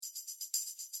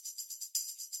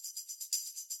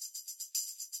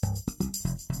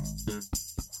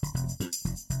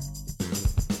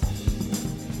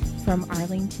From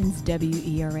Arlington's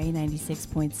WERA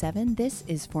 96.7, this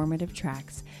is Formative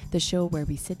Tracks, the show where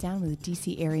we sit down with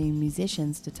DC area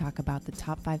musicians to talk about the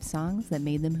top 5 songs that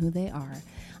made them who they are.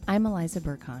 I'm Eliza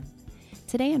Burkhan.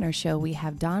 Today on our show, we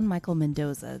have Don Michael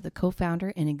Mendoza, the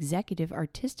co-founder and executive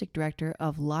artistic director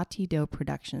of Latido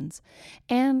Productions,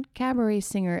 and cabaret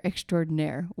singer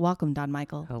extraordinaire. Welcome, Don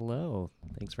Michael. Hello.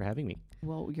 Thanks for having me.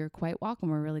 Well, you're quite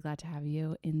welcome. We're really glad to have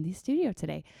you in the studio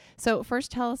today. So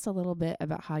first, tell us a little bit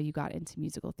about how you got into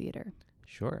musical theater.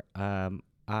 Sure.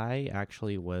 I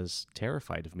actually was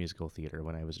terrified of musical theater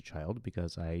when I was a child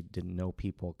because I didn't know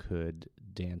people could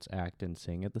dance, act, and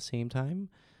sing at the same time.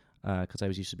 Because I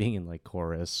was used to being in like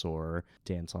chorus or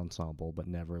dance ensemble, but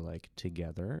never like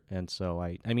together. And so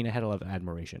I had a lot of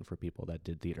admiration for people that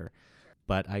did theater.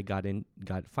 But I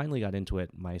finally got into it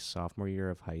my sophomore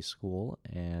year of high school,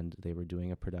 and they were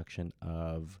doing a production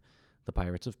of The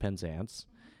Pirates of Penzance.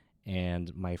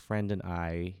 And my friend and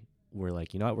I were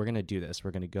like, you know what, we're going to do this.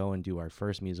 We're going to go and do our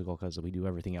first musical because we do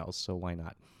everything else, so why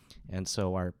not? And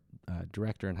so our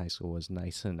director in high school was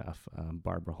nice enough,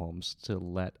 Barbara Holmes, to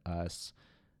let us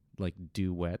like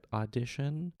duet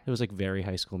audition. It was like very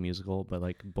High School Musical, but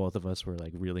like both of us were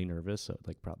like really nervous, so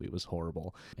like probably it was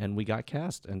horrible. And we got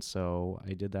cast, and so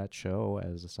I did that show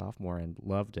as a sophomore and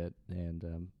loved it,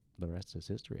 and the rest is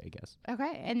history, I guess.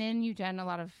 Okay, and then you've done a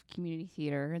lot of community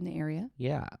theater in the area.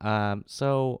 Yeah,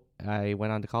 so I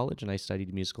went on to college and I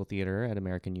studied musical theater at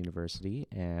American University,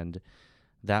 and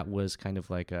that was kind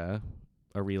of like a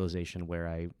realization where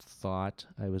I thought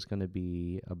I was going to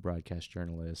be a broadcast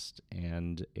journalist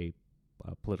and a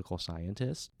political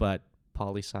scientist, but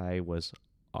poli-sci was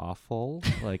awful.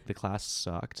 Like the class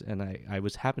sucked, and I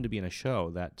happened to be in a show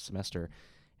that semester,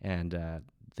 and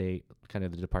the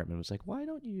department was like, why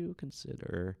don't you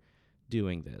consider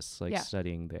doing this, like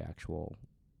studying the actual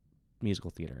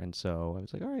musical theater? And so I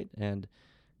was like, all right, and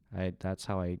that's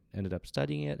how I ended up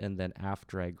studying it. And then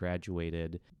after I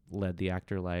graduated, led the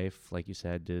actor life, like you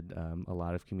said, did a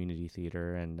lot of community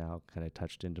theater, and now kind of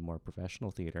touched into more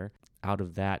professional theater. Out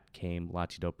of that came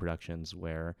Latido Productions,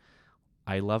 where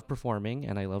I love performing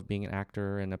and I love being an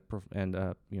actor and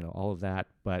all of that.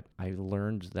 But I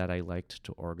learned that I liked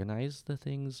to organize the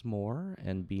things more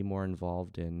and be more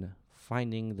involved in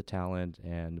finding the talent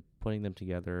and putting them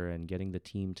together and getting the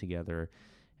team together.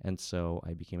 And so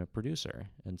I became a producer.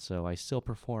 And so I still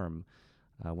perform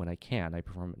when I can. I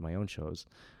perform at my own shows.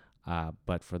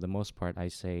 But for the most part, I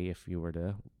say if you were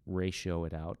to ratio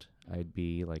it out, I'd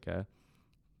be like a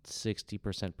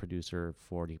 60% producer,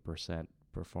 40%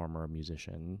 performer,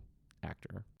 musician,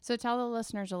 actor. So tell the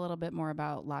listeners a little bit more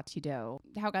about Latido,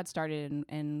 how it got started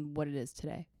and what it is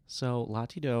today. So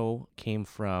Latido came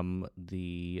from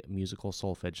the musical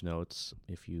solfege notes,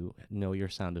 if you know your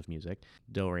Sound of Music,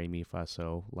 do, re, mi, fa,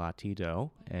 so, la, ti,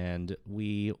 do. And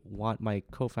my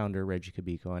co-founder, Reggie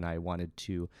Cabico, and I wanted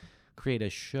to create a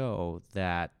show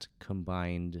that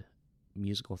combined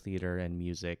musical theater and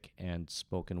music and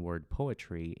spoken word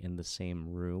poetry in the same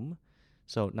room.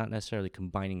 So not necessarily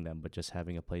combining them, but just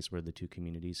having a place where the two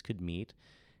communities could meet.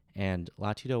 And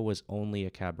Latido was only a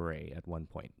cabaret at one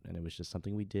point, and it was just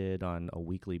something we did on a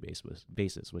weekly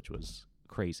basis, which was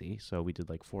crazy. So we did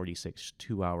like 46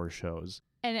 two-hour shows.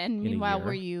 And meanwhile,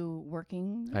 were you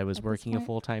working? I was working a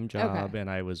full-time job, and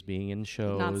I was being in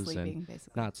shows. Not sleeping,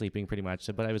 basically. Not sleeping, pretty much.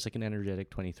 But I was like an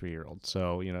energetic 23-year-old,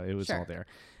 so, it was all there.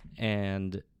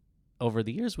 And over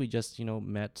the years, we just,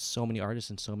 met so many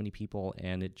artists and so many people,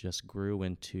 and it just grew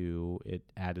into, it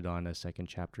added on a second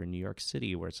chapter in New York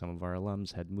City where some of our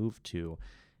alums had moved to.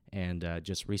 And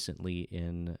just recently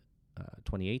in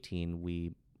 2018,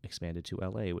 we expanded to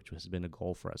LA, which has been a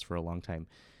goal for us for a long time.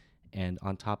 And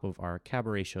on top of our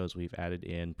cabaret shows, we've added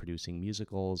in producing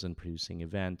musicals and producing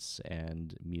events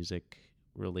and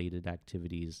music-related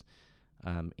activities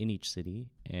in each city.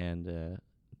 And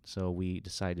so we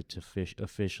decided to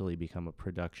officially become a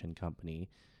production company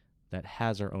that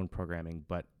has our own programming,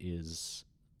 but is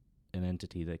an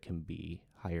entity that can be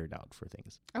hired out for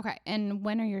things. Okay. And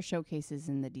when are your showcases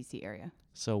in the DC area?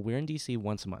 So we're in DC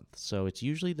once a month. So it's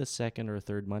usually the second or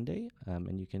third Monday,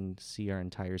 and you can see our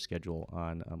entire schedule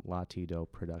on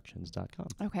latidoproductions.com.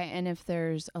 Okay. And if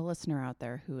there's a listener out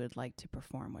there who would like to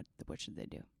perform, what should they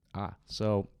do?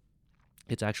 So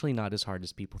it's actually not as hard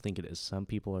as people think it is. Some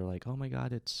people are like, oh my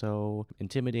God, it's so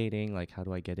intimidating. Like, how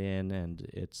do I get in? And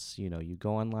it's, you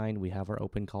go online, we have our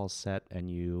open calls set, and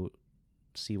you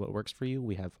see what works for you.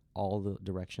 We have all the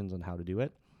directions on how to do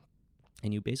it.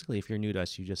 And you basically, if you're new to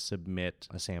us, you just submit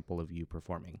a sample of you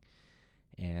performing.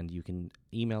 And you can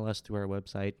email us through our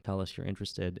website, tell us you're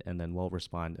interested, and then we'll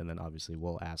respond. And then obviously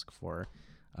we'll ask for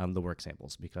the work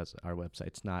samples, because our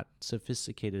website's not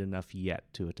sophisticated enough yet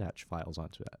to attach files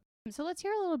onto it. So let's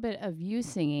hear a little bit of you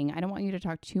singing. I don't want you to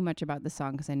talk too much about the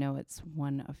song because I know it's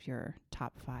one of your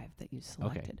top 5 that you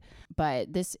selected. Okay.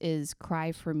 But this is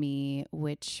Cry For Me,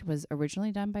 which was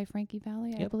originally done by Frankie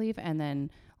Valli, I believe, and then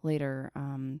later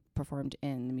performed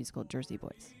in the musical Jersey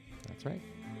Boys. That's right.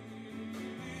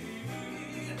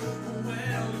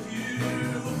 Well, you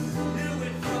knew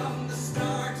it from the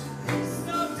start.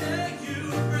 Someday you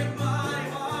break my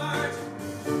heart.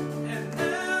 And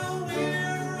now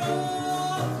we're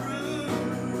all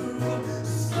through.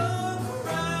 So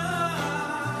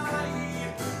cry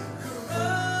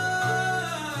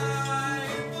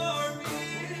for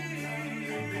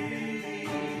me.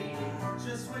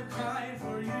 Just when crying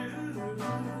for you.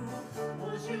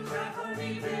 Won't you cry for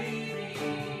me, baby?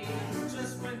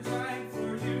 Just when crying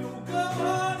for you. Go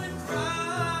on and cry.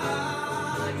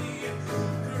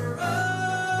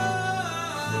 Cry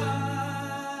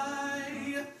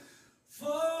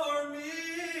for me.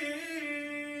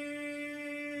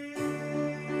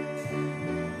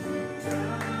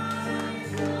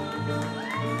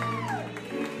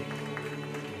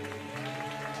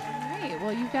 All right.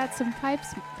 Well, you've got some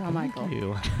pipes, Michael. Thank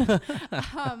you.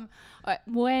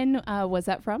 When was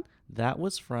that from? That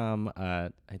was from,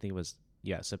 I think it was,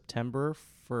 September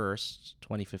 1st,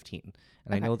 2015.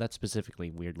 And I know that specifically,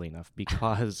 weirdly enough,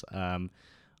 because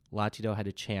Latido had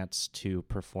a chance to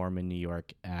perform in New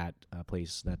York at a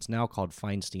place that's now called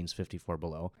Feinstein's 54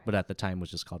 Below, but at the time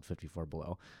was just called 54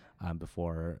 Below,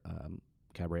 before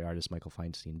cabaret artist Michael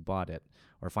Feinstein bought it,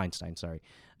 or Feinstein, sorry.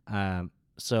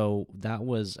 So that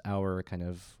was our kind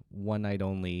of one night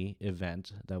only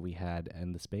event that we had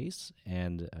in the space.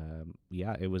 And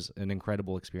it was an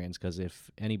incredible experience, because if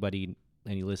any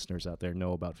listeners out there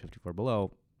know about 54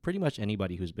 Below, pretty much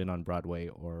anybody who's been on Broadway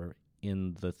or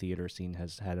in the theater scene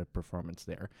has had a performance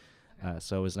there.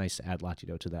 So it was nice to add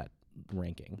Latido to that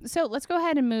ranking. So let's go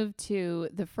ahead and move to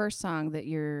the first song that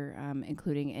you're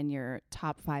including in your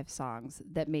top 5 songs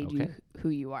that made you who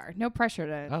you are. No pressure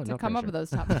to come up with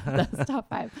those top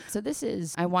 5. So this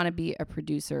is I Want to Be a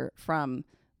Producer from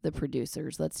The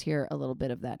Producers. Let's hear a little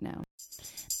bit of that now.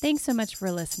 Thanks so much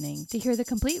for listening. To hear the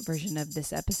complete version of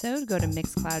this episode, go to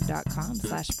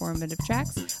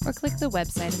mixcloud.com/formativetracks or click the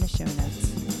website in the show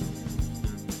notes.